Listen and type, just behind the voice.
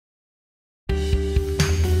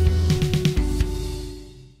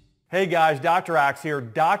Hey guys, Dr. Axe here,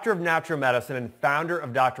 doctor of natural medicine and founder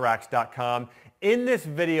of doTERRA.com. In this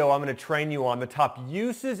video, I'm going to train you on the top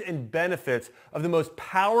uses and benefits of the most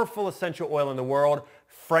powerful essential oil in the world,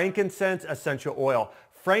 frankincense essential oil.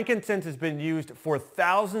 Frankincense has been used for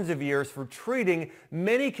thousands of years for treating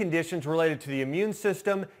many conditions related to the immune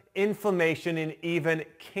system, inflammation, and even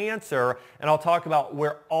cancer. And I'll talk about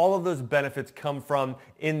where all of those benefits come from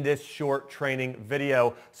in this short training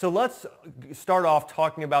video. So let's start off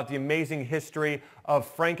talking about the amazing history of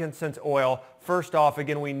frankincense oil. First off,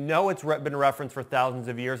 again, we know it's been referenced for thousands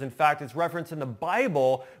of years. In fact, it's referenced in the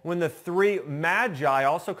Bible when the three magi,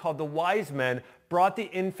 also called the wise men, brought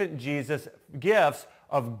the infant Jesus gifts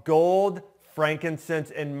of gold,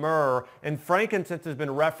 frankincense, and myrrh. And frankincense has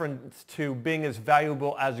been referenced to being as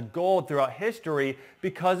valuable as gold throughout history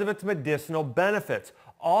because of its medicinal benefits.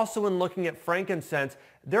 Also, in looking at frankincense,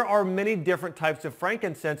 there are many different types of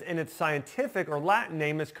frankincense, and its scientific or Latin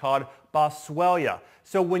name is called boswellia.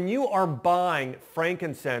 So when you are buying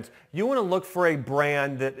frankincense, you want to look for a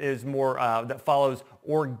brand that is more that follows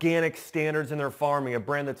organic standards in their farming, a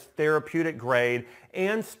brand that's therapeutic grade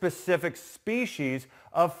and specific species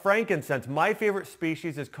of frankincense. My favorite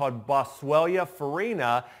species is called Boswellia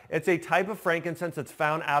farina. It's a type of frankincense that's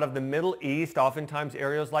found out of the Middle East, oftentimes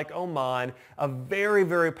areas like Oman, a very,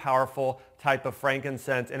 very powerful type of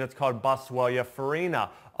frankincense, and it's called Boswellia farina.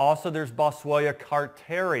 Also, there's Boswellia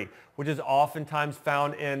carteri, which is oftentimes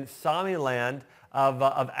found in Somaliland of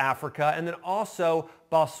Africa, and then also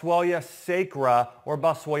Boswellia sacra or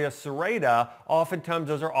Boswellia serrata. Oftentimes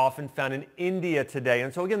those are often found in India today.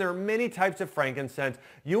 And so again, there are many types of frankincense.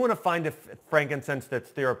 You want to find a frankincense that's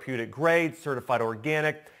therapeutic grade, certified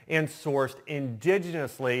organic, and sourced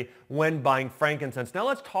indigenously when buying frankincense. Now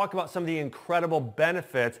let's talk about some of the incredible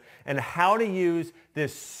benefits and how to use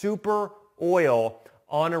this super oil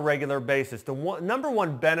on a regular basis. The number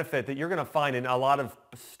one benefit that you're going to find in a lot of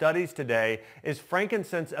studies today is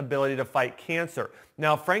frankincense's ability to fight cancer.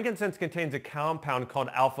 Now, frankincense contains a compound called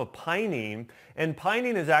alpha-pinene, and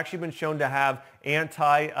pinene has actually been shown to have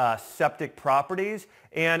antiseptic properties,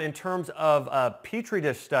 and in terms of petri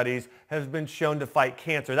dish studies, has been shown to fight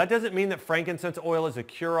cancer. That doesn't mean that frankincense oil is a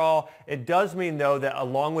cure-all. It does mean, though, that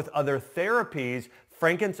along with other therapies,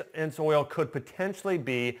 frankincense oil could potentially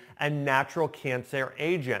be a natural cancer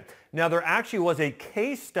agent. Now, there actually was a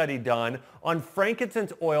case study done on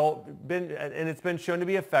frankincense oil, and it's been shown to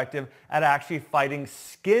be effective at actually fighting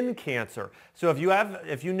skin cancer. So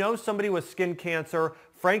if you know somebody with skin cancer,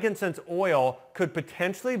 frankincense oil could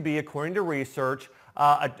potentially be, according to research,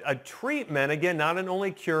 a treatment, again, not an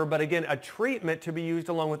only cure, but again, a treatment to be used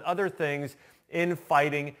along with other things in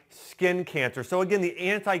fighting skin cancer. So again, the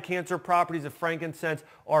anti-cancer properties of frankincense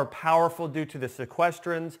are powerful due to the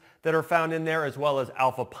sequestrins that are found in there, as well as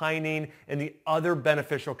alpha-pinene and the other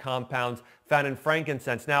beneficial compounds found in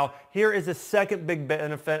frankincense. Now, here is the second big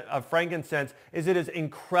benefit of frankincense, is it is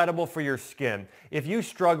incredible for your skin. If you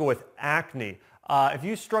struggle with acne, if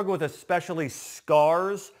you struggle with especially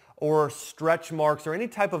scars or stretch marks or any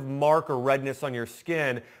type of mark or redness on your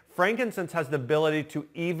skin, frankincense has the ability to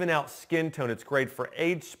even out skin tone. It's great for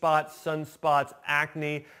age spots, sunspots,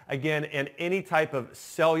 acne, again, and any type of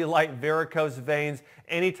cellulite, varicose veins,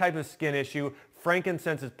 any type of skin issue.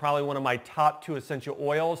 Frankincense is probably one of my top 2 essential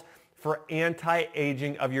oils for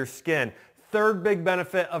anti-aging of your skin. Third big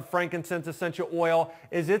benefit of frankincense essential oil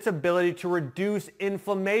is its ability to reduce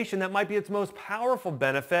inflammation. That might be its most powerful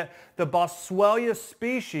benefit. The Boswellia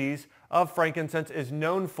species of frankincense is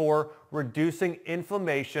known for reducing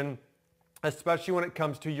inflammation, especially when it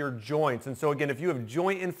comes to your joints. And so again, if you have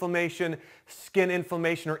joint inflammation, skin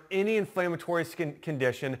inflammation, or any inflammatory skin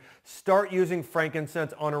condition, start using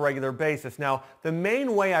frankincense on a regular basis. Now, the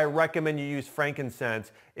main way I recommend you use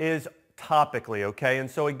frankincense is topically, okay?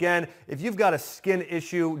 And so again, if you've got a skin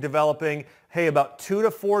issue developing, hey, about 2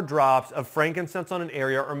 to 4 drops of frankincense on an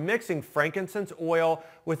area, or mixing frankincense oil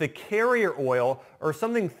with a carrier oil or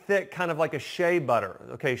something thick, kind of like a shea butter,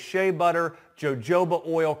 okay? Shea butter, jojoba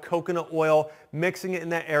oil, coconut oil, mixing it in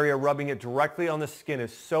that area, rubbing it directly on the skin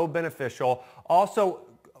is so beneficial. Also,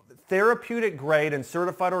 therapeutic grade and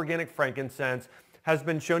certified organic frankincense has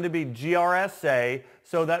been shown to be GRSA,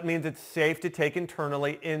 so that means it's safe to take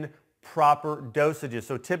internally in proper dosages.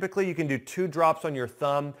 So typically you can do 2 drops on your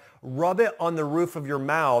thumb. Rub it on the roof of your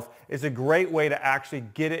mouth is a great way to actually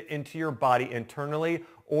get it into your body internally,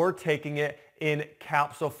 or taking it in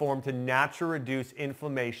capsule form to naturally reduce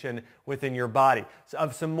inflammation within your body. So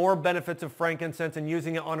of some more benefits of frankincense and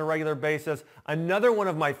using it on a regular basis, another one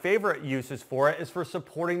of my favorite uses for it is for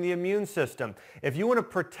supporting the immune system. If you want to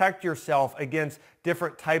protect yourself against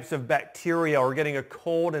different types of bacteria or getting a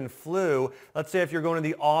cold and flu, let's say if you're going to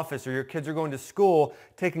the office or your kids are going to school,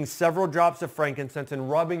 taking several drops of frankincense and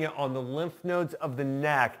rubbing it on the lymph nodes of the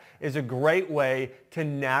neck is a great way to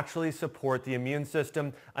naturally support the immune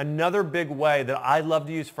system. Another big way that I love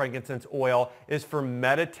to use frankincense oil is for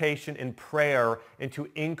meditation and prayer and to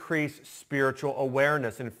increase spiritual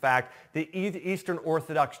awareness. In fact, the Eastern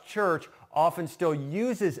Orthodox Church often still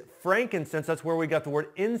uses frankincense. That's where we got the word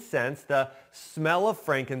incense, the smell of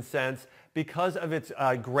frankincense, because of its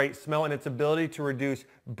great smell and its ability to reduce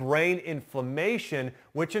brain inflammation,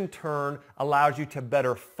 which in turn allows you to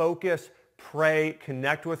better focus, pray,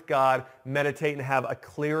 connect with God, meditate, and have a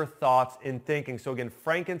clear thoughts in thinking. So again,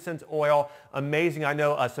 frankincense oil, amazing. I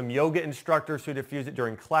know some yoga instructors who diffuse it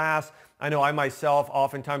during class. I know I myself,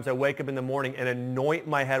 oftentimes I wake up in the morning and anoint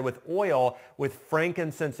my head with oil with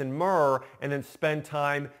frankincense and myrrh, and then spend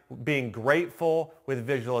time being grateful, with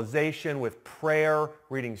visualization, with prayer,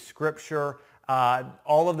 reading scripture.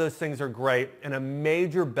 All of those things are great, and a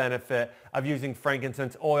major benefit of using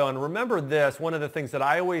frankincense oil. And remember this, one of the things that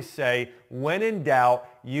I always say, when in doubt,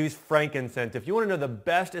 use frankincense. If you want to know the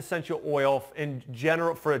best essential oil in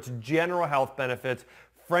general for its general health benefits,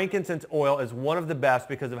 frankincense oil is one of the best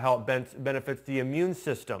because of how it benefits the immune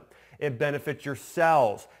system. It benefits your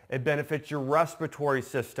cells. It benefits your respiratory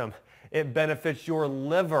system. It benefits your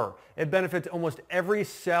liver. It benefits almost every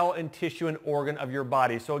cell and tissue and organ of your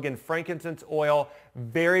body. So again, frankincense oil,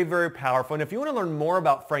 very, very powerful. And if you want to learn more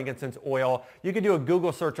about frankincense oil, you can do a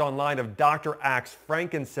Google search online of Dr. Axe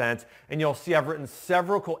frankincense, and you'll see I've written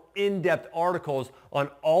several in-depth articles on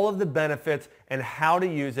all of the benefits and how to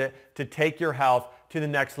use it to take your health to the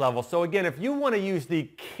next level. So again, if you want to use the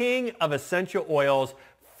king of essential oils,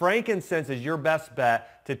 frankincense is your best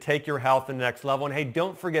bet to take your health to the next level. And hey,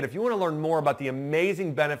 don't forget, if you want to learn more about the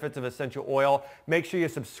amazing benefits of essential oil, make sure you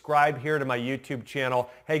subscribe here to my YouTube channel.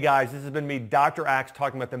 Hey guys, this has been me, Dr. Axe,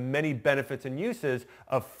 talking about the many benefits and uses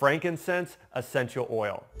of frankincense essential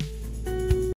oil.